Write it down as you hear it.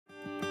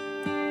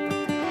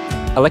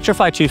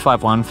Electrify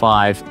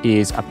 2515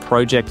 is a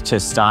project to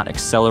start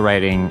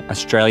accelerating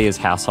Australia's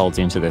households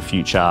into the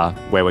future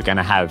where we're going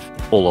to have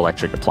all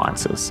electric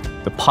appliances.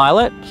 The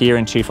pilot here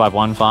in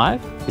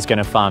 2515 is going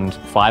to fund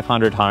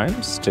 500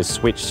 homes to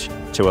switch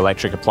to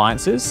electric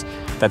appliances.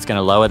 That's going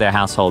to lower their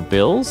household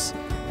bills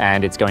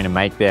and it's going to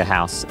make their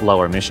house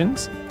lower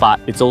emissions. But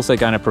it's also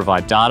going to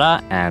provide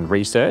data and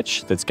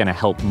research that's going to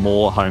help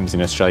more homes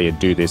in Australia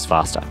do this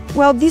faster.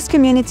 Well, this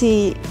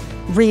community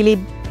really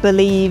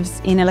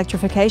believes in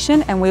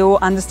electrification and we all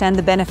understand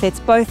the benefits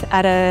both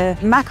at a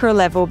macro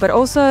level but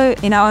also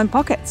in our own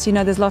pockets. You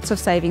know, there's lots of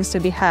savings to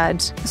be had.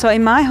 So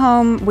in my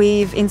home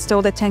we've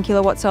installed a 10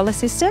 kilowatt solar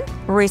system,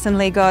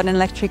 recently got an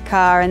electric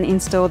car and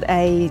installed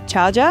a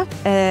charger,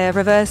 a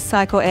reverse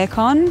cycle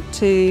aircon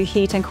to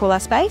heat and cool our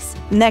space.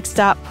 Next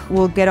up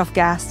we'll get off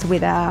gas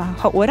with our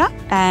hot water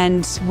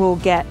and we'll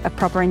get a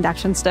proper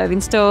induction stove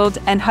installed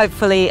and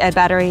hopefully a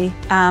battery,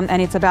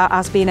 and it's about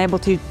us being able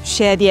to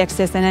share the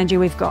excess energy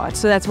we've got.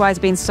 So that's why it's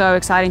been so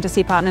exciting to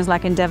see partners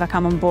like Endeavour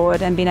come on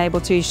board and being able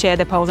to share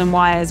their poles and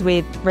wires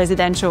with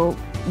residential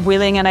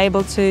willing and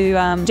able to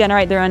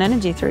generate their own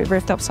energy through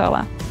rooftop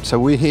solar. So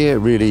we're here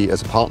really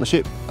as a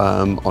partnership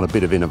on a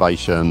bit of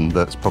innovation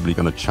that's probably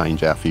going to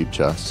change our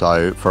future.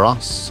 So for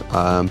us,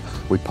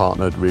 we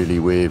partnered really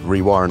with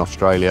Rewiring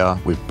Australia,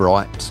 with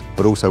Brighte,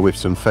 but also with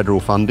some federal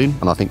funding.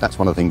 And I think that's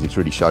one of the things it's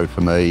really showed for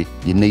me.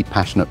 You need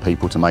passionate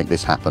people to make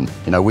this happen.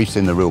 You know, we've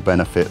seen the real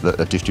benefit that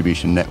a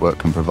distribution network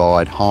can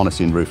provide,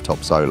 harnessing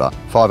rooftop solar.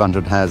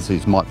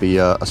 500 might be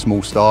a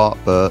small start,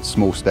 but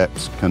small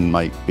steps can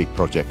make big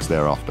projects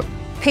thereafter.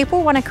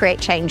 People want to create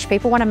change,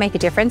 people want to make a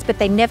difference, but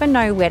they never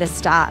know where to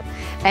start.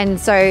 And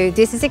so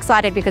this is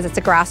exciting because it's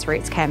a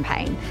grassroots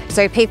campaign.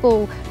 So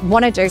people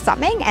want to do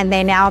something and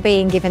they're now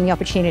being given the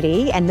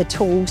opportunity and the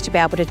tools to be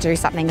able to do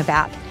something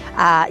about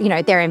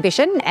their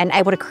ambition and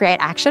able to create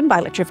action by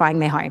electrifying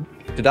their home.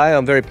 Today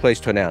I'm very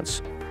pleased to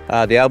announce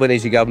the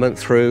Albanese government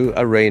through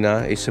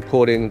ARENA is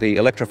supporting the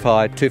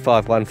Electrify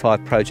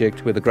 2515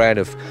 project with a grant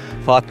of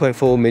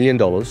 $5.4 million.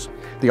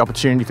 The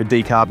opportunity for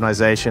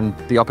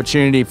decarbonisation, the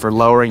opportunity for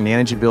lowering the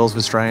energy bills of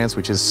Australians,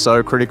 which is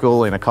so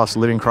critical in a cost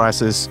of living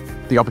crisis,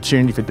 the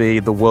opportunity to be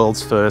the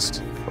world's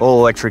first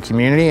all-electric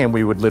community, and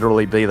we would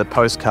literally be the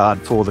postcard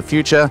for the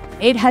future.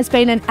 It has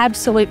been an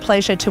absolute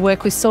pleasure to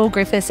work with Saul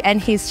Griffiths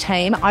and his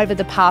team over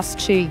the past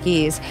 2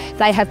 years.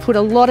 They have put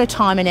a lot of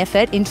time and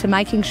effort into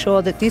making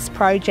sure that this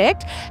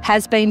project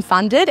has been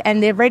funded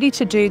and they're ready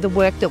to do the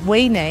work that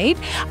we need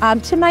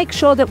to make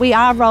sure that we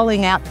are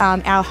rolling out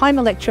our home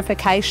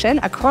electrification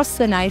across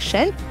the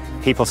nation.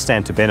 People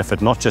stand to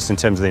benefit not just in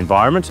terms of the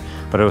environment,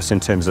 but also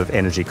in terms of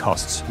energy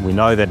costs. We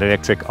know that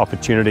electric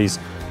opportunities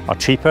are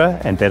cheaper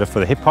and better for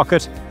the hip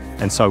pocket,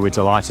 and so we're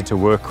delighted to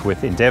work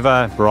with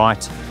Endeavour,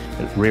 Brighte,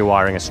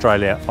 Rewiring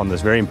Australia on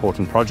this very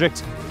important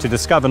project to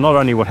discover not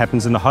only what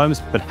happens in the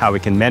homes, but how we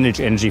can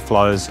manage energy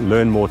flows,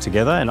 learn more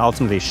together, and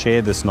ultimately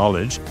share this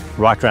knowledge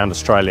right around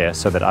Australia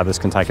so that others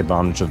can take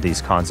advantage of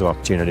these kinds of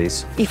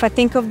opportunities. If I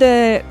think of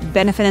the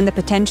benefit and the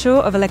potential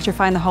of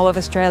electrifying the whole of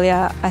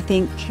Australia, I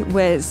think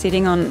we're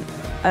sitting on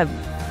a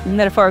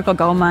metaphorical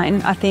gold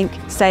mine. I think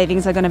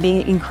savings are going to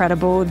be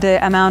incredible. The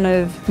amount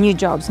of new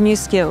jobs, new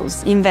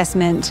skills,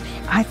 investment.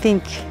 I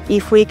think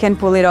if we can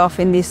pull it off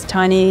in this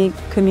tiny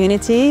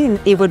community,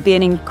 it would be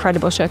an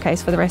incredible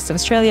showcase for the rest of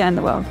Australia and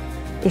the world.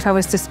 If I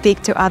was to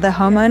speak to other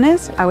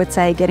homeowners, I would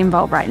say get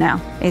involved right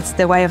now. It's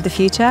the way of the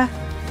future.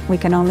 We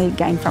can only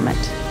gain from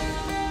it.